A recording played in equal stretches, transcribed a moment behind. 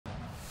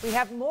We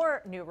have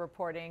more new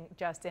reporting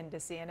just into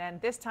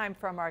CNN, this time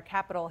from our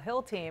Capitol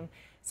Hill team.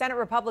 Senate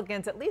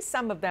Republicans, at least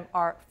some of them,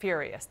 are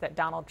furious that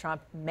Donald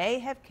Trump may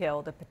have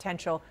killed a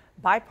potential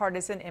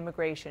bipartisan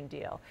immigration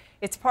deal.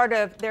 It's part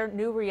of their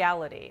new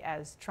reality,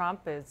 as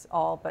Trump is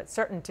all but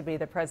certain to be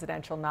the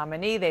presidential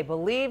nominee. They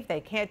believe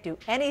they can't do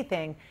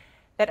anything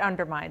that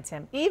undermines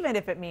him, even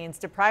if it means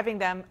depriving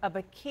them of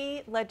a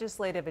key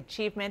legislative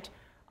achievement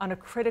on a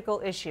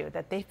critical issue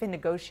that they've been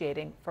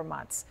negotiating for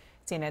months.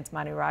 CNN's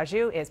Manu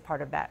Raju is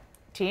part of that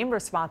team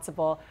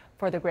responsible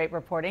for the great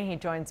reporting. He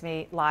joins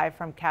me live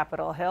from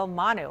Capitol Hill.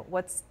 Manu,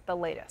 what's the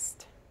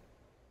latest?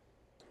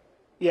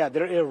 Yeah,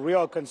 there are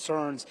real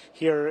concerns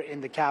here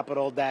in the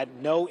Capitol that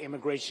no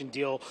immigration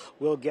deal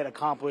will get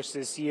accomplished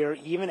this year,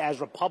 even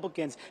as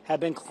Republicans have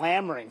been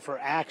clamoring for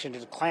action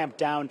to clamp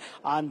down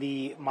on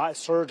the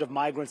surge of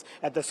migrants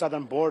at the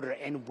southern border.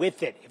 And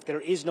with it, if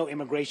there is no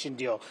immigration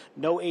deal,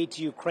 no aid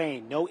to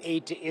Ukraine, no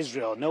aid to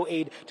Israel, no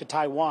aid to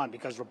Taiwan,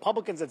 because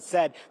Republicans have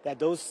said that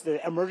the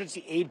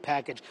emergency aid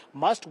package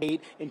must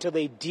wait until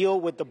they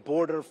deal with the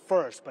border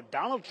first. But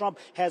Donald Trump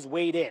has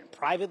weighed in,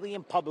 privately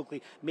and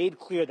publicly, made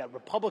clear that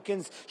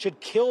Republicans should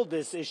kill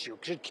this issue,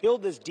 should kill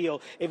this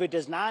deal if it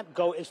does not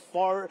go as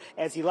far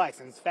as he likes.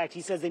 And in fact,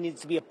 he says there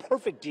needs to be a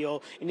perfect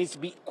deal. It needs to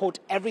be, quote,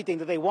 everything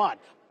that they want.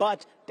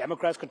 But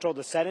Democrats control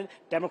the Senate,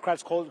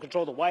 Democrats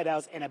control the White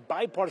House, and a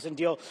bipartisan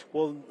deal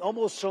will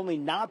almost certainly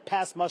not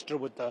pass muster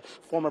with the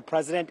former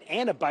president,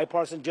 and a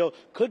bipartisan deal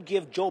could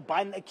give Joe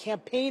Biden a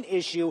campaign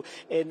issue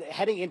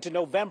heading into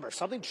November,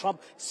 something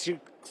Trump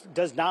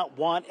does not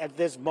want at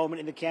this moment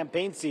in the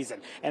campaign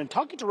season. And in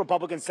talking to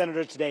Republican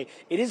senators today,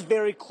 it is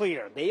very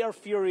clear they are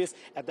furious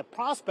at the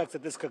prospects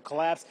that this could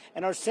collapse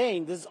and are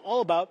saying this is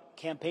all about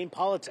campaign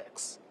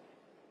politics.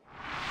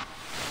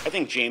 I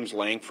think James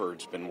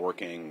Lankford's been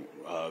working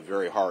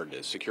very hard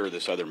to secure the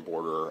southern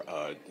border,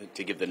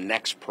 to give the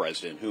next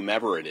president,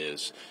 whomever it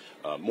is,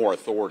 more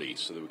authority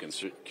so that we can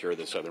secure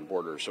the southern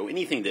border. So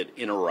anything that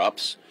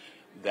interrupts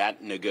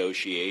that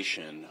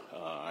negotiation,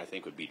 I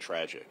think, would be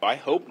tragic. I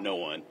hope no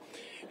one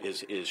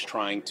is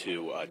trying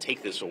to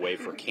take this away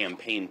for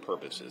campaign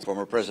purposes.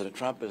 Former President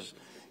Trump has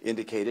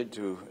indicated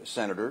to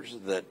senators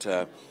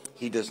that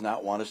he does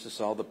not want us to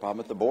solve the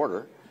problem at the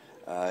border.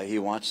 He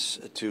wants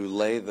to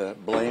lay the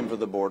blame for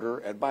the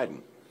border at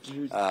Biden.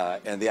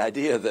 And the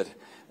idea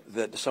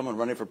that someone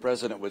running for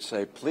president would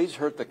say, please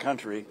hurt the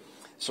country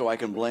so I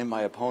can blame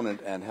my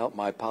opponent and help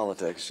my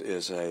politics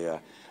is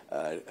a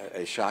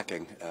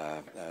shocking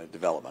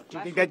development.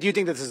 Do you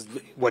think this is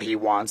what he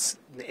wants,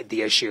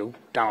 the issue,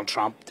 Donald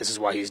Trump? This is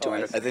why he's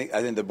doing it? I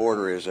think the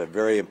border is a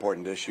very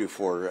important issue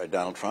for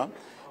Donald Trump.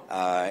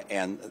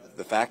 And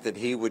the fact that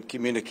he would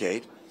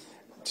communicate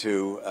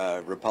to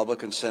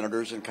Republican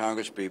senators and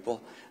congresspeople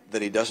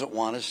that he doesn't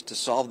want us to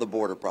solve the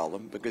border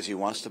problem because he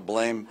wants to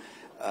blame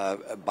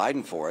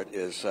Biden for it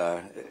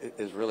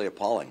is really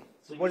appalling.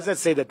 So what does that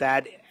say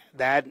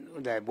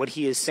that what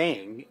he is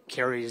saying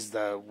carries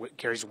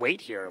weight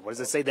here? What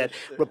does it say that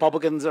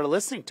Republicans are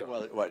listening to?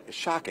 Well, it's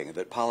shocking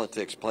that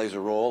politics plays a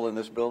role in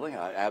this building.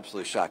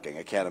 Absolutely shocking.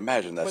 I can't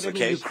imagine that's the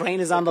case. Ukraine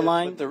is on the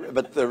line.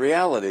 But the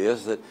reality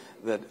is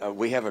that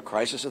we have a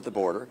crisis at the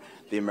border.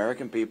 The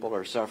American people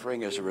are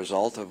suffering as a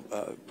result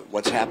of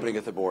what's happening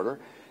at the border.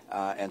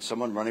 And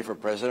someone running for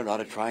president ought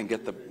to try and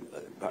get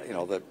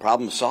the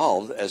problem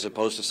solved, as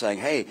opposed to saying,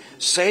 hey,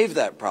 save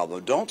that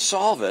problem. Don't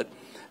solve it.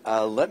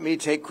 Let me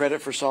take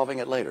credit for solving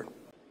it later.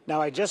 Now,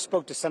 I just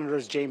spoke to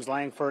Senators James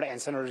Lankford and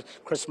Senator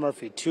Chris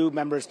Murphy, two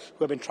members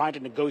who have been trying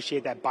to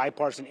negotiate that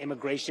bipartisan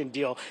immigration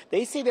deal.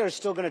 They say they're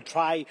still going to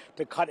try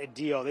to cut a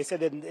deal. They said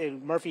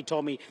that Murphy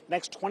told me the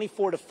next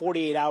 24 to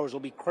 48 hours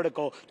will be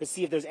critical to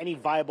see if there's any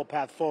viable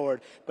path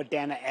forward. But,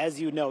 Dana, as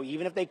you know,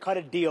 even if they cut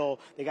a deal,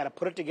 they got to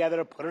put it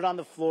together, put it on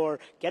the floor,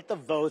 get the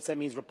votes. That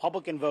means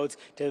Republican votes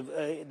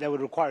that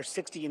would require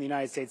 60 in the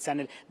United States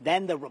Senate.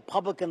 Then the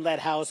Republican-led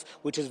House,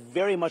 which is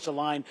very much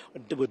aligned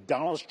with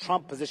Donald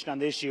Trump's position on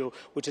the issue,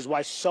 which is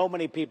why so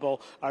many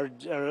people are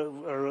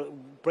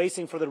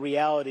bracing for the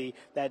reality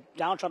that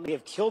Donald Trump may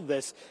have killed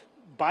this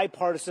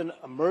bipartisan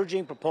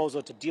emerging proposal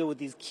to deal with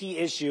these key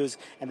issues,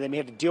 and they may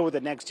have to deal with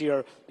it next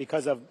year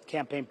because of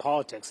campaign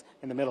politics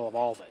in the middle of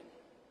all of it.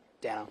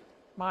 Dana.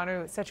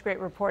 Manu, such great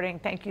reporting.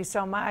 Thank you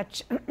so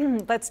much.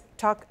 Let's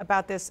talk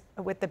about this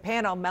with the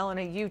panel.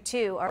 Melanie, you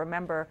too are a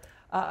member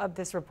of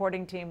this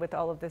reporting team with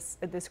all of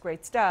this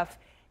great stuff.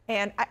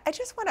 And I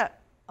just want to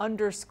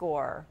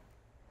underscore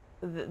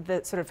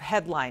the sort of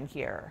headline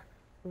here,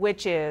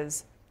 which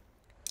is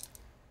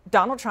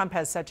Donald Trump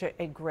has such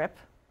a grip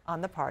on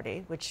the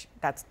party, which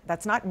that's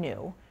not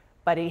new,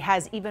 but he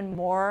has even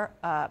more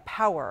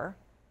power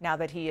now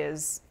that he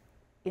is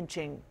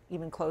inching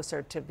even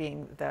closer to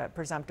being the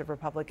presumptive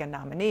Republican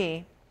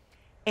nominee.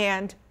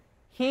 And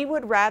he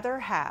would rather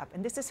have,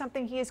 and this is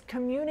something he is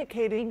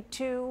communicating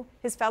to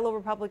his fellow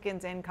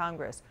Republicans in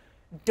Congress,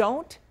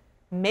 don't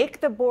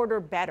make the border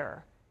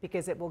better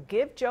because it will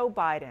give Joe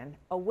Biden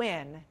a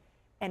win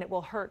and it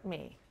will hurt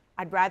me.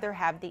 I'd rather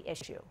have the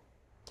issue.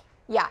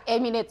 Yeah, I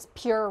mean, it's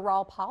pure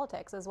raw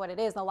politics is what it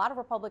is. And a lot of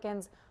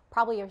Republicans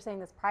probably are saying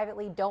this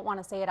privately, don't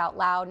want to say it out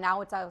loud. Now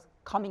it's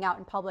coming out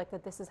in public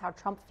that this is how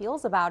Trump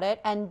feels about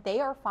it, and they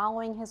are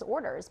following his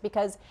orders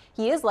because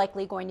he is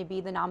likely going to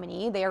be the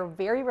nominee. They are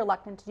very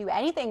reluctant to do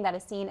anything that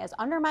is seen as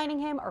undermining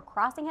him or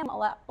crossing him. A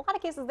lot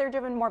of cases, they're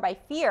driven more by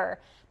fear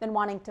than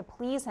wanting to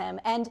please him.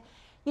 And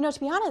you know, to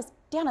be honest,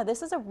 Dana,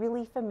 this is a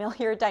really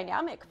familiar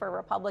dynamic for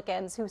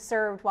Republicans who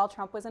served while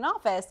Trump was in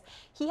office.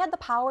 He had the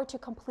power to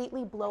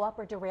completely blow up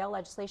or derail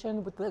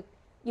legislation with the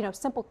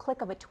simple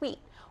click of a tweet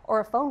or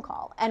a phone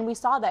call. And we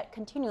saw that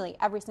continually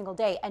every single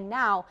day. And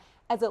now,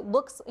 as it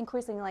looks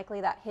increasingly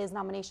likely that his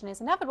nomination is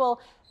inevitable,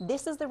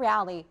 this is the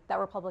reality that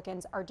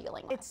Republicans are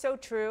dealing with. It's so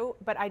true,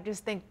 but I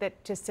just think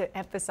that, just to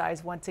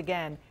emphasize once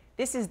again,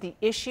 this is the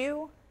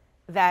issue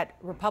that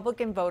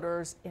Republican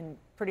voters in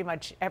pretty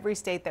much every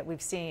state that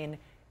we've seen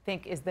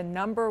think is the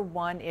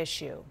 #1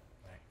 issue.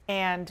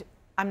 And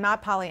I'm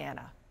not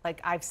Pollyanna.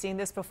 Like, I've seen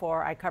this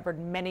before. I covered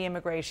many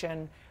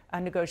immigration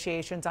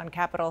negotiations on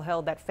Capitol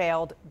Hill that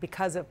failed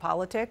because of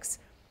politics.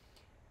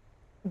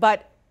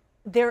 But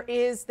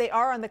they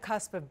are on the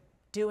cusp of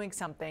doing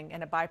something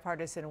in a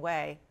bipartisan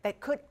way that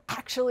could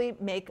actually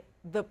make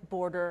the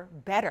border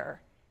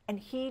better. And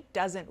he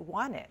doesn't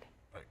want it.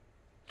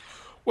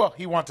 Well,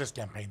 he wants his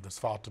campaign this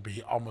fall to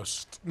be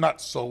almost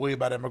not solely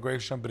about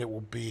immigration, but it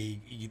will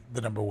be the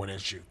 #1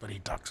 issue that he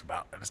talks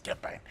about in his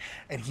campaign.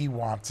 And he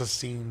wants a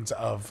scenes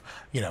of,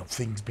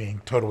 things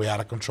being totally out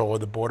of control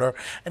of the border.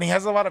 And he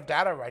has a lot of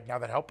data right now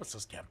that help us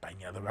his campaign.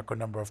 The record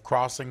number of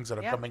crossings that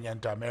are coming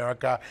into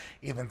America.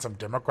 Even some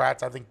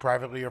Democrats, I think,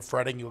 privately are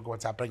fretting. You look at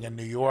what's happening in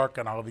New York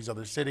and all of these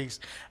other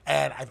cities.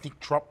 And I think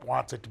Trump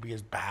wants it to be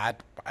as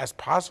bad as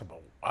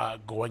possible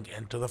going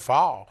into the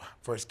fall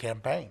for his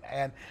campaign.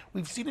 And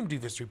we've seen him do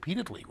this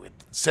repeatedly with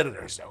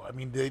senators, though. I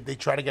mean, they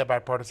try to get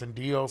bipartisan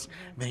deals,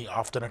 and then he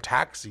often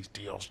attacks these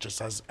deals, just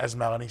as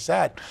Melanie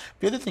said.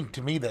 The other thing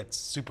to me that's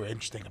super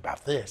interesting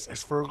about this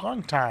is for a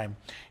long time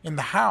in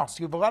the House,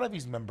 you have a lot of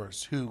these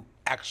members who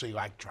actually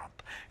like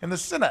Trump. In the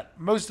Senate,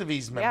 most of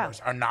these members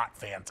are not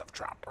fans of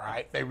Trump,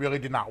 right? They really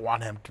did not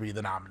want him to be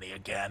the nominee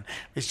again.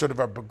 They sort of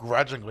are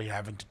begrudgingly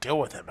having to deal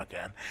with him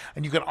again.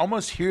 And you can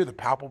almost hear the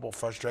palpable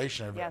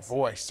frustration of their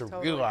voice to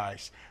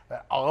realize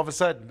that all of a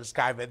sudden this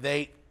guy that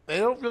they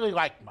don't really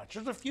like much.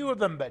 There's a few of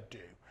them that do,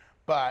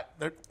 but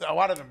a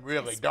lot of them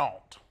really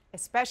don't.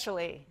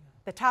 Especially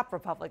the top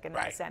Republican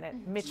in the Senate,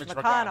 Mitch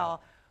McConnell,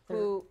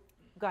 who...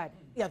 Go ahead.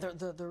 Yeah,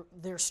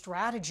 their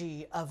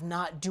strategy of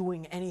not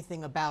doing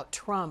anything about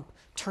Trump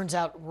turns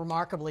out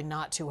remarkably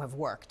not to have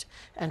worked.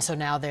 And so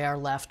now they are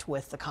left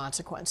with the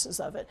consequences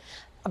of it.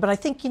 But I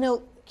think,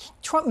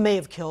 Trump may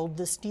have killed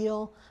this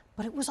deal,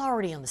 but it was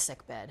already on the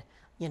sickbed.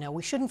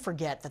 We shouldn't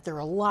forget that there are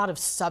a lot of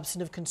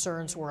substantive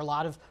concerns where a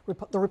lot of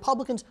the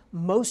Republicans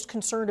most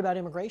concerned about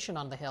immigration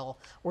on the Hill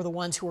were the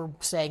ones who were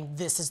saying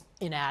this is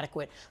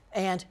inadequate.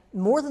 And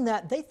more than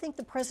that, they think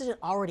the president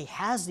already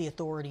has the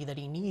authority that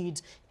he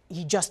needs.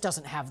 He just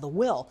doesn't have the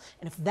will.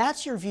 And if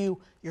that's your view,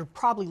 you're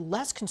probably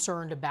less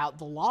concerned about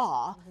the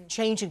law,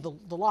 changing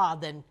the law,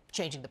 than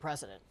changing the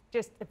president.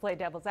 Just to play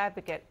devil's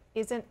advocate,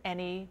 isn't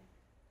any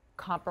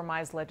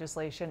compromise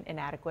legislation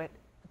inadequate?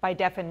 By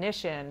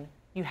definition,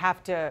 you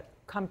have to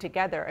come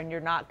together, and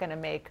you're not going to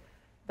make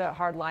the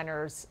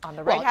hardliners on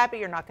the right happy,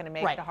 you're not going to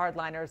make the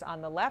hardliners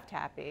on the left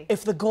happy.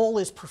 If the goal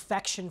is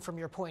perfection from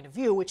your point of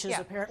view, which is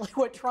apparently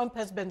what Trump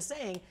has been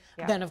saying,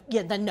 then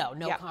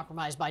no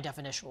compromise by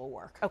definition will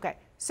work. Okay,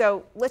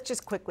 so let's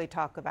just quickly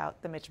talk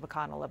about the Mitch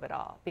McConnell of it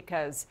all,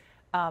 because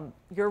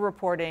your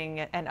reporting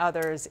and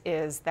others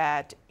is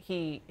that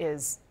he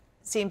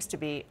seems to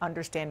be,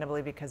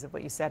 understandably because of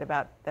what you said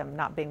about them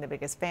not being the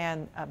biggest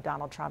fan of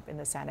Donald Trump in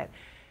the Senate,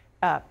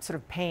 sort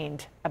of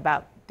pained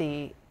about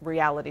the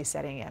reality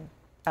setting in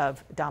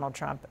of Donald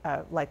Trump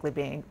likely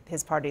being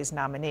his party's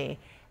nominee.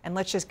 And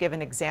let's just give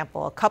an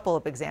example, a couple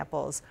of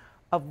examples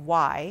of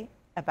why,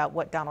 about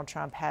what Donald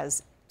Trump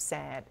has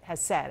said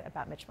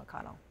about Mitch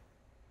McConnell.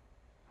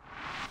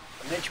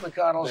 Mitch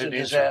McConnell's a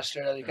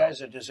disaster. The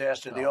guy's a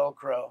disaster. The old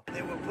crow.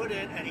 They were put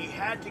in, and he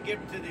had to give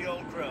them to the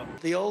old crow.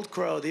 The old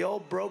crow, the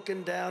old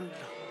broken down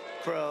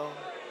crow.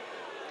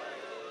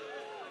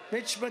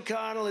 Mitch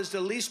McConnell is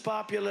the least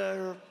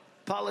popular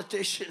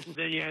politician.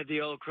 Then you had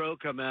the old crow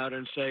come out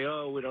and say,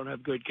 oh, we don't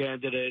have good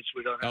candidates.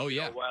 We don't have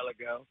a while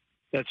ago.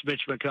 That's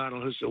Mitch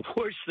McConnell, who's the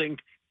worst thing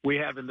we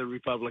have in the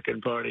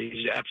Republican Party.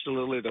 He's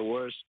absolutely the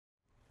worst.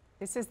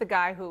 This is the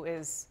guy who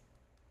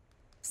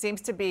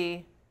seems to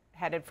be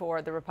headed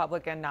for the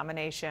Republican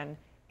nomination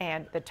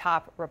and the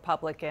top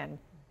Republican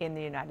in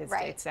the United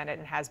States Senate,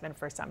 and has been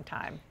for some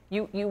time.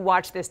 You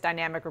watch this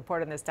dynamic,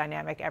 report on this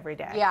dynamic every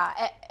day.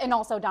 Yeah, and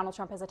also Donald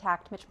Trump has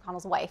attacked Mitch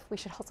McConnell's wife, we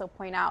should also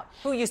point out.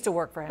 Who used to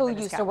work for him. Who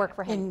used to work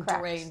for him, in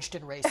deranged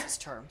and racist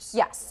terms.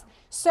 Yes.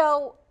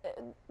 So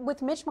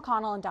with Mitch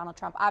McConnell and Donald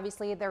Trump,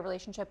 obviously their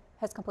relationship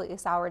has completely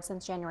soured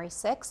since January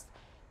 6th.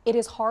 it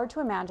is hard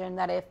to imagine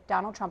that if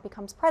Donald Trump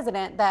becomes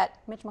president, that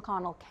Mitch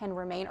McConnell can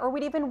remain or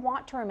would even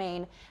want to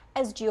remain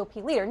as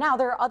GOP leader. Now,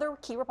 there are other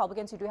key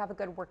Republicans who do have a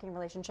good working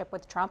relationship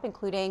with Trump,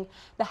 including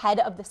the head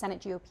of the Senate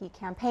GOP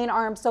campaign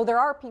arm. So there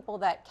are people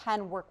that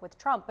can work with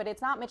Trump, but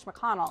it's not Mitch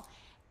McConnell.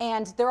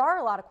 And there are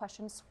a lot of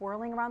questions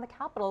swirling around the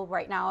Capitol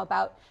right now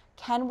about,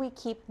 can we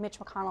keep Mitch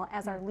McConnell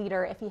as our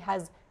leader if he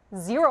has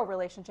zero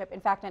relationship, in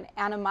fact, an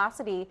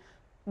animosity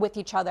with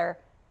each other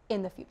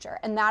in the future?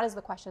 And that is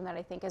the question that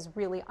I think is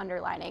really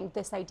underlining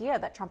this idea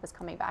that Trump is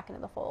coming back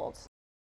into the fold.